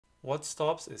What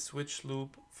stops a switch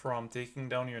loop from taking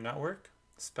down your network?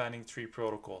 Spanning tree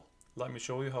protocol. Let me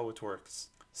show you how it works.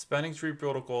 Spanning tree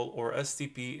protocol, or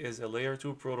STP, is a layer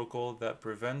 2 protocol that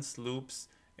prevents loops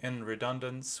in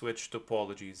redundant switch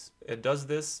topologies. It does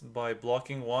this by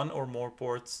blocking one or more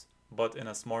ports, but in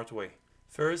a smart way.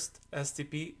 First,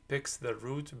 STP picks the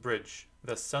root bridge,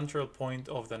 the central point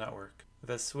of the network,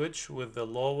 the switch with the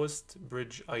lowest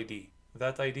bridge ID.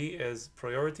 That ID is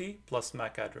priority plus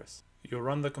MAC address. You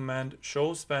run the command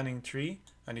show spanning tree,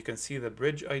 and you can see the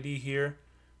bridge ID here,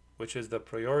 which is the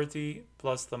priority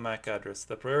plus the MAC address.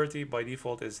 The priority by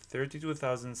default is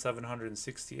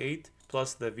 32,768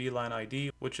 plus the VLAN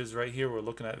ID, which is right here. We're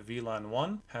looking at VLAN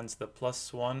 1, hence the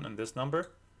 +1 and this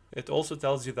number. It also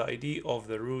tells you the ID of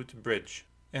the root bridge.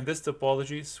 In this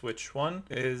topology, switch 1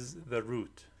 is the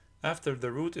root. After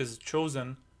the root is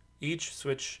chosen, each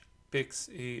switch picks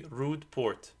a root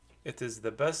port. It is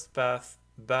the best path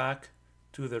back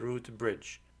to the root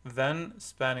bridge. Then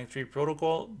spanning tree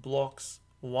protocol blocks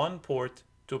one port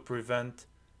to prevent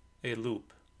a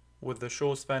loop. With the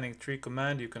show spanning tree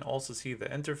command, you can also see the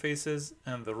interfaces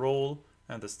and the role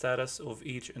and the status of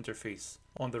each interface.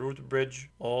 On the root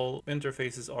bridge, all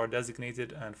interfaces are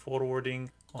designated and forwarding.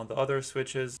 On the other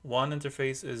switches, one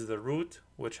interface is the root,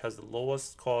 which has the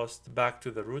lowest cost back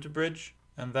to the root bridge,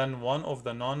 and then one of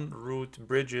the non-root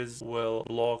bridges will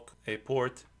block a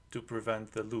port to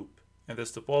prevent the loop. In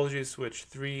this topology, switch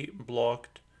 3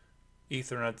 blocked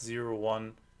Ethernet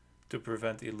 01 to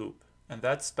prevent a loop. And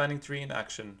that's spanning tree in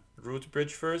action. Root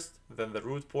bridge first, then the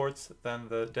root ports, then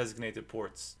the designated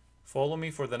ports. Follow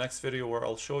me for the next video where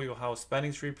I'll show you how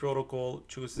spanning tree protocol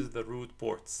chooses the root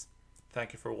ports.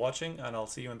 Thank you for watching, and I'll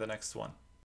see you in the next one.